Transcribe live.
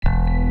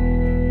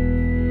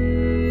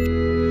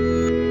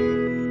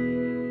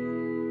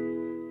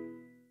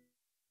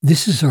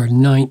This is our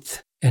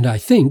ninth and I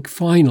think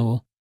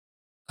final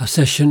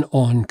session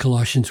on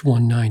Colossians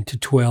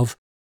 1:9-12.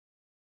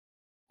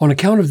 On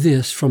account of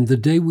this, from the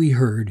day we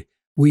heard,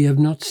 we have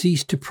not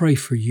ceased to pray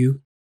for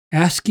you,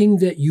 asking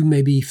that you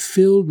may be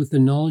filled with the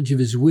knowledge of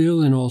His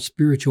will and all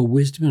spiritual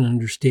wisdom and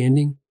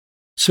understanding,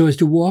 so as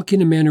to walk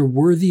in a manner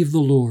worthy of the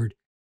Lord,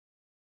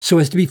 so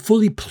as to be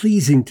fully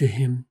pleasing to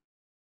Him,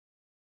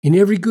 in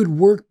every good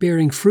work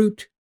bearing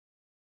fruit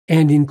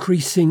and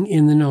increasing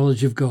in the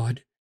knowledge of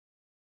God,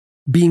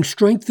 being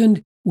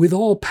strengthened with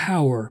all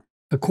power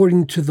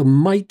according to the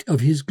might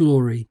of His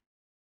glory,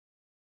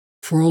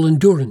 for all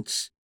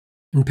endurance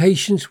and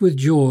patience with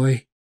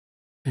joy,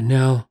 and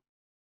now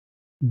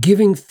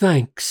giving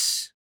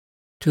thanks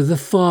to the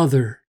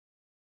Father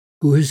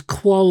who has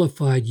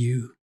qualified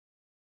you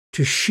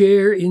to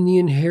share in the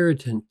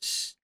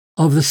inheritance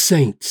of the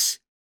saints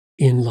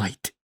in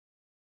light.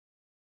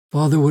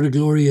 Father, what a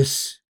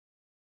glorious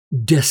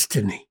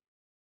destiny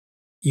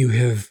you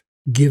have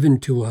given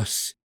to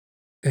us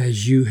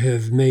as you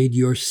have made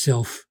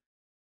yourself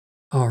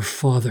our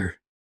Father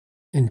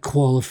and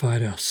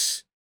qualified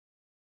us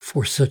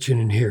for such an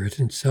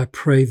inheritance. I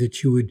pray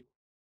that you would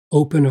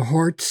open our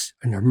hearts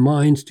and our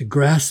minds to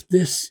grasp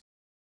this,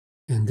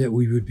 and that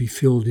we would be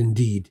filled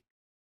indeed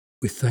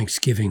with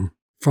thanksgiving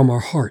from our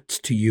hearts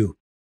to you.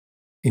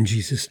 In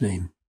Jesus'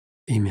 name,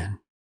 amen.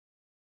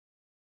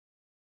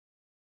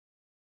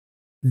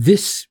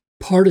 This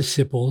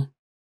participle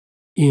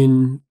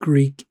in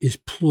Greek is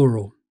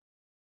plural.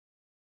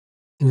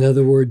 In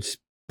other words,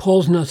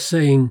 Paul's not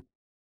saying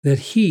that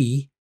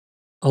he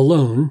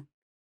alone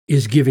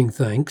is giving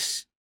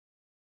thanks.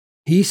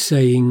 He's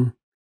saying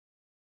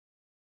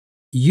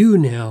you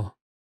now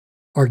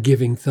are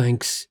giving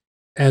thanks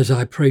as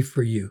I pray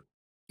for you.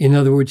 In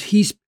other words,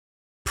 he's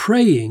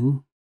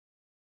praying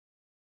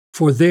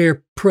for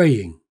their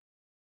praying,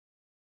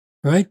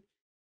 right?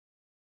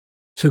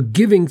 So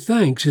giving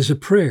thanks is a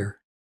prayer.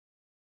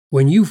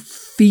 When you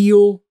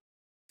feel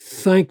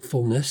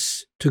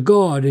thankfulness to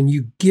God and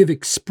you give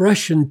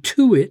expression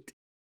to it,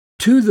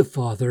 to the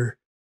Father,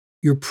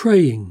 you're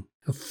praying,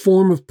 a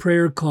form of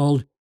prayer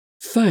called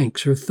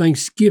thanks or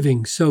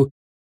thanksgiving. So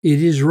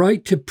it is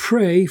right to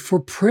pray for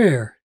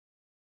prayer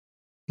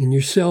in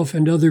yourself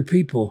and other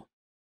people.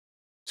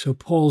 So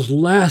Paul's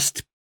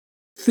last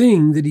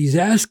thing that he's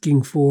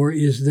asking for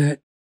is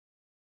that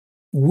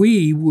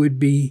we would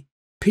be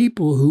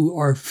people who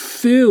are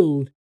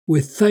filled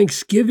with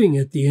thanksgiving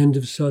at the end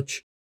of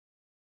such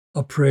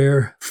a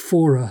prayer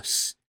for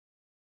us.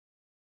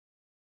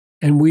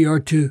 And we are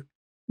to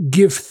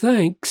give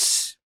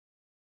thanks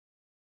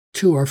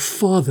to our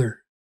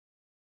Father.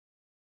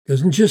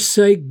 Doesn't just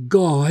say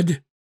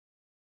God,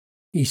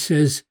 he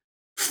says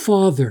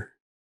Father.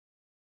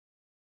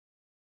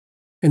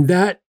 And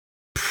that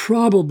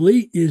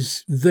probably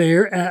is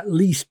there at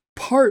least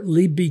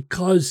partly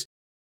because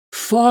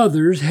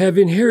fathers have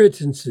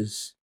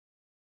inheritances.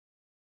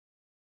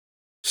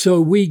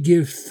 So we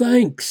give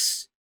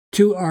thanks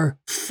to our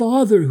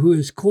Father who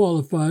has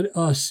qualified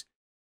us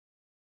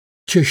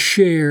to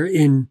share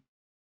in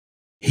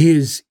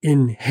His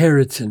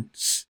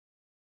inheritance.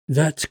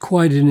 That's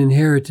quite an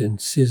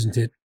inheritance, isn't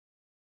it?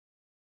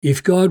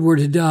 If God were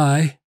to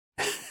die,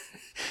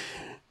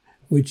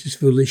 which is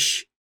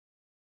foolish,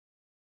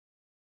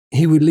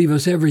 He would leave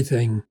us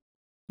everything.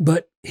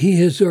 But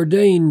He has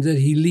ordained that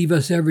He leave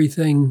us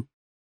everything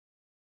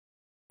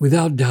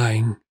without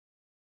dying,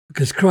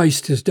 because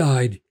Christ has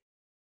died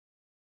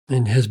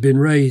and has been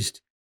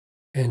raised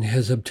and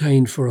has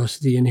obtained for us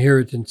the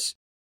inheritance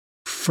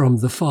from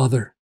the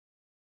Father.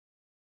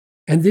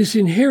 And this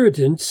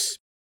inheritance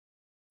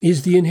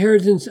is the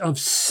inheritance of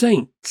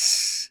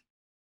saints.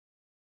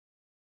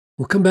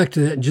 We'll come back to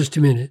that in just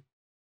a minute.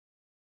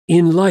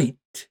 In light.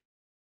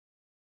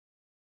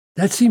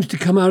 That seems to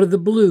come out of the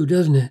blue,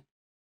 doesn't it?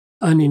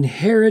 An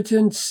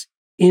inheritance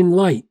in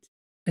light.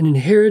 An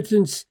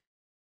inheritance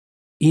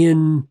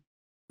in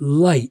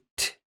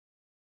light.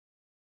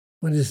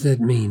 What does that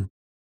mean?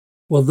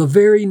 Well, the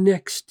very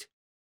next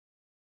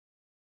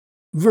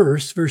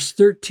verse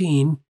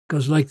 13,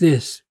 goes like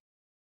this.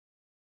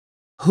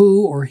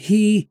 Who or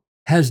He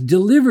has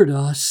delivered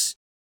us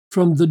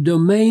from the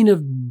domain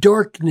of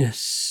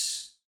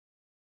darkness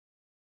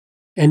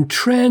and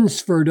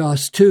transferred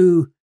us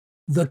to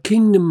the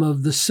kingdom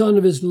of the Son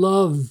of His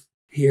love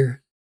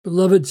here,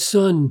 beloved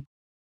Son.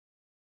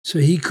 So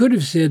he could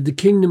have said the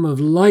kingdom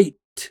of light.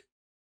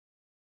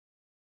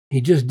 He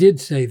just did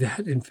say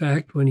that, in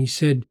fact, when he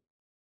said,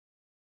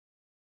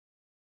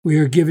 we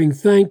are giving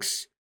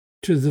thanks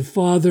to the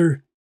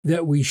Father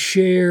that we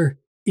share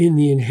in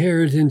the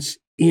inheritance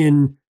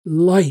in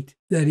light.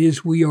 That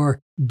is, we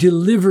are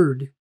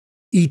delivered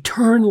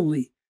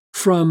eternally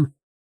from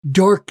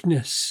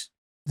darkness,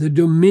 the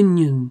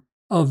dominion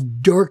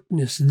of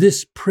darkness,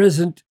 this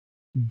present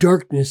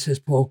darkness, as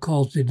Paul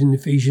calls it in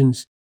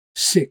Ephesians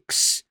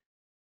 6.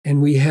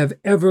 And we have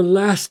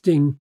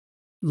everlasting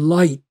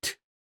light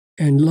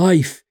and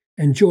life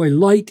and joy.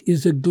 Light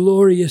is a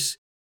glorious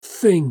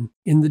thing.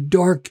 In the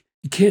dark,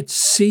 you can't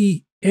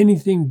see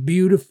anything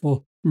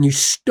beautiful. and you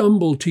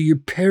stumble to your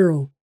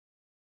peril.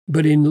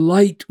 But in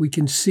light, we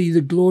can see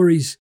the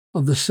glories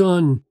of the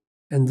Son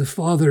and the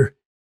Father,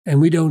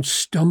 and we don't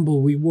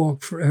stumble. We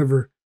walk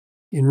forever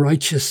in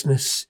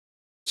righteousness.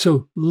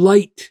 So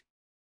light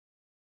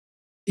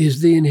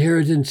is the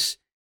inheritance,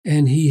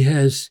 and he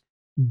has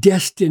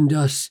destined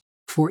us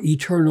for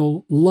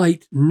eternal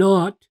light,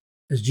 not,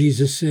 as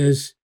Jesus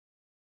says,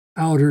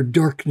 outer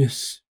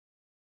darkness.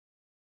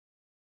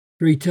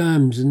 3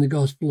 times in the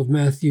Gospel of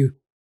Matthew,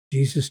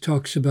 Jesus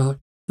talks about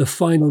the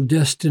final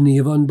destiny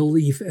of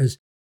unbelief as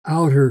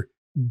outer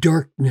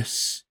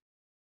darkness.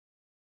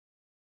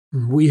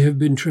 And we have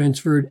been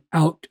transferred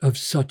out of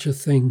such a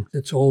thing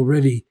that's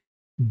already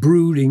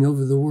brooding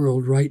over the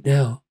world right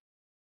now.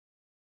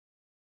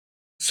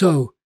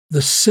 So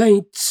the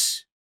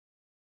saints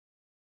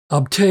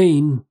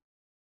obtain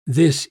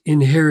this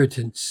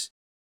inheritance.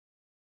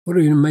 What are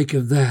you going to make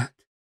of that?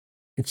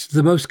 It's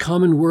the most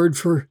common word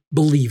for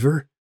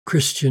believer,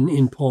 Christian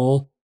in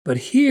Paul. But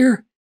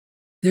here,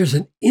 there's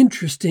an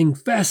interesting,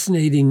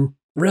 fascinating,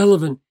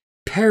 relevant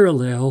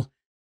parallel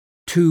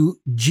to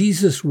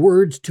Jesus'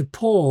 words to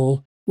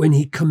Paul when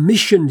he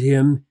commissioned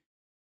him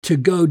to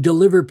go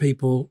deliver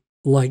people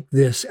like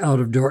this out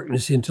of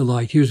darkness into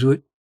light. Here's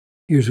what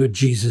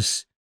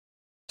Jesus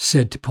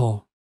said to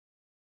Paul.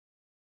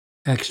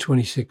 Acts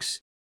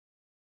 26.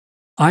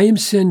 I am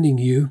sending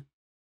you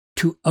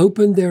to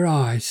open their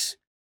eyes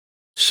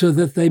so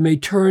that they may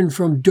turn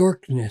from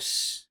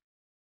darkness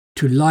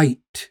to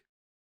light.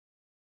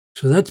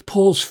 So that's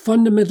Paul's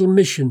fundamental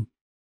mission.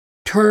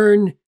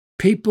 Turn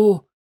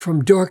people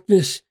from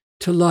darkness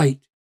to light,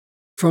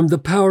 from the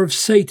power of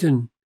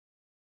Satan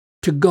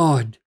to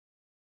God.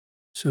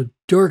 So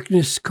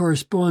darkness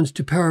corresponds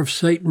to power of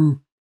Satan.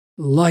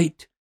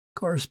 Light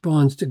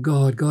corresponds to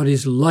God. God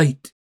is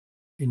light,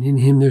 and in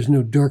him there's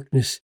no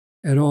darkness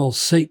at all.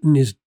 Satan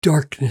is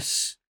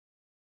darkness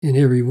in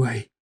every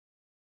way.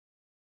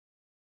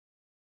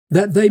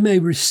 That they may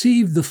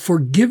receive the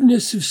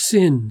forgiveness of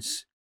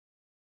sins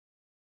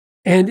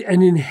and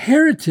an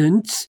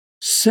inheritance,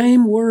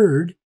 same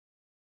word,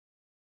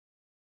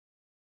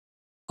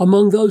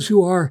 among those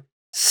who are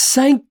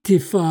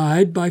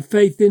sanctified by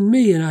faith in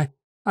me. And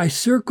I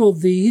circle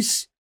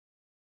these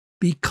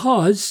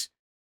because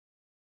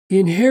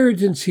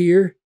inheritance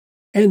here,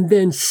 and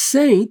then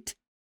saint,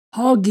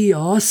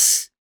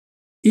 hagios,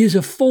 is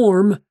a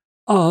form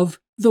of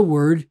the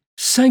word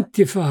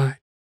sanctified.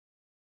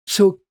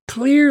 So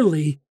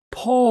clearly,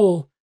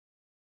 Paul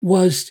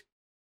was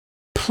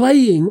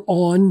playing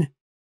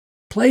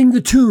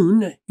the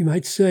tune, you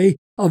might say,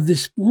 of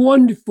this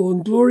wonderful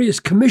and glorious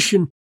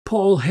commission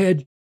Paul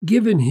had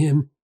given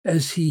him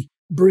as he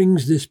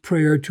brings this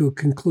prayer to a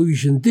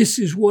conclusion. This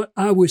is what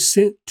I was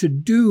sent to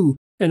do,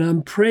 and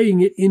I'm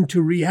praying it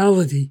into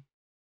reality.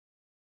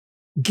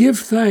 Give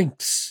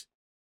thanks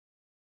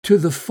to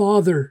the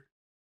Father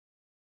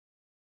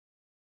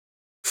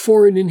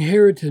for an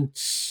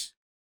inheritance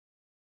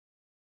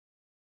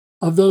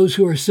of those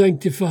who are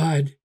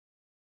sanctified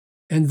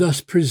and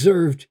thus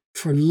preserved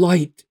for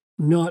light,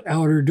 not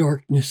outer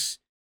darkness.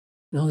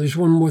 Now there's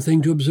one more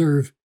thing to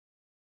observe.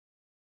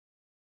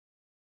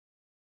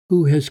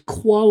 Who has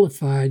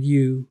qualified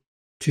you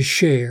to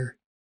share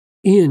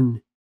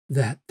in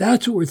that?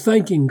 That's what we're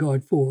thanking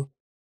God for.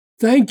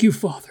 Thank you,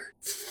 Father.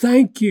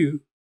 Thank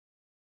you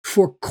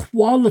for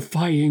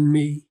qualifying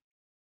me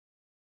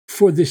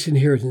for this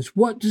inheritance.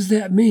 What does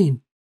that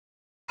mean?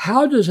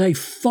 How does a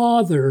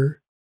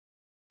father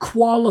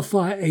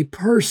qualify a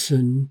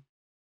person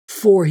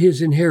for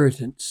his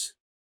inheritance?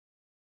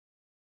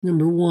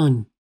 Number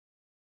 1,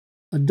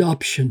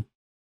 adoption.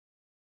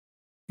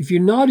 If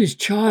you're not his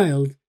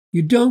child,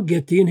 you don't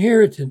get the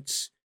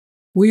inheritance.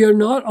 We are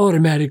not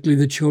automatically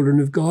the children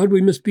of God.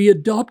 We must be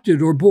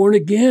adopted or born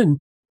again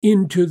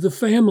into the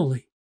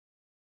family.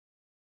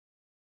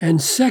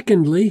 And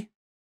secondly,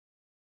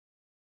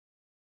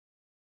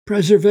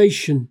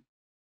 preservation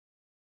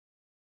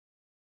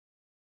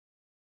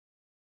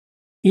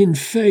in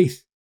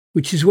faith,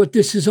 which is what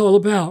this is all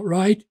about,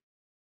 right?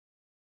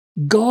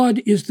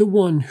 God is the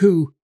one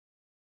who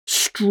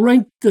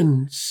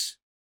strengthens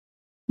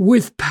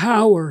with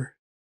power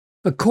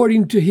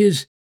according to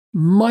his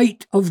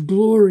might of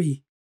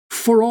glory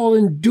for all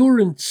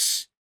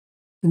endurance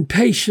and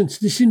patience.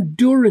 This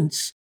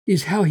endurance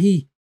is how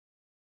he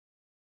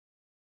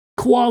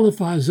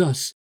qualifies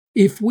us.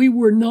 If we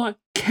were not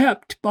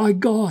kept by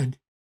God,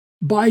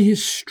 by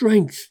his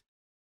strength,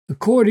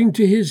 according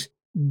to his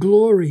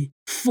glory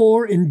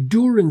for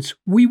endurance,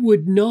 we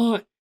would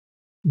not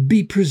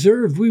be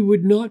preserved. We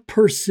would not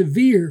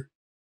persevere.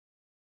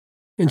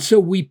 And so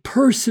we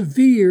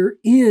persevere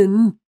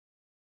in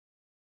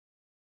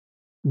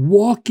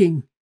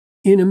walking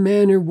in a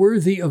manner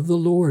worthy of the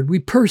Lord. We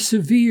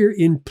persevere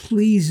in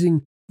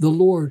pleasing the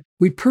Lord.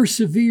 We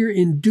persevere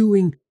in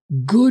doing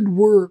good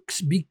works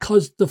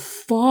because the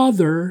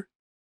Father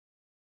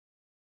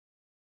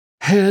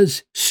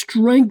has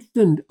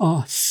strengthened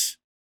us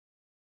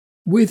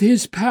with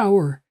his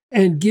power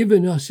and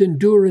given us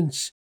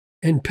endurance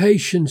and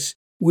patience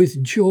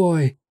with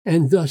joy.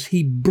 And thus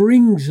he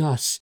brings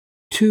us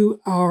to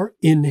our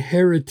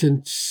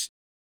inheritance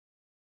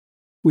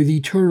with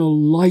eternal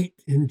light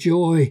and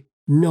joy,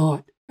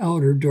 not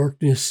outer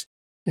darkness.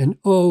 And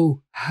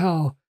oh,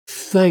 how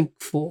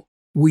thankful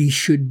we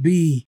should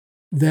be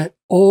that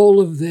all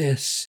of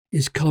this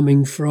is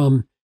coming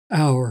from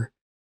our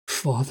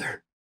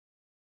Father,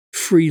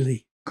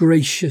 freely,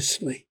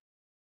 graciously,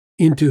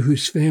 into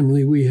whose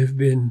family we have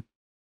been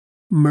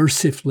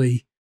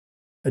mercifully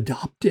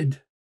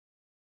adopted.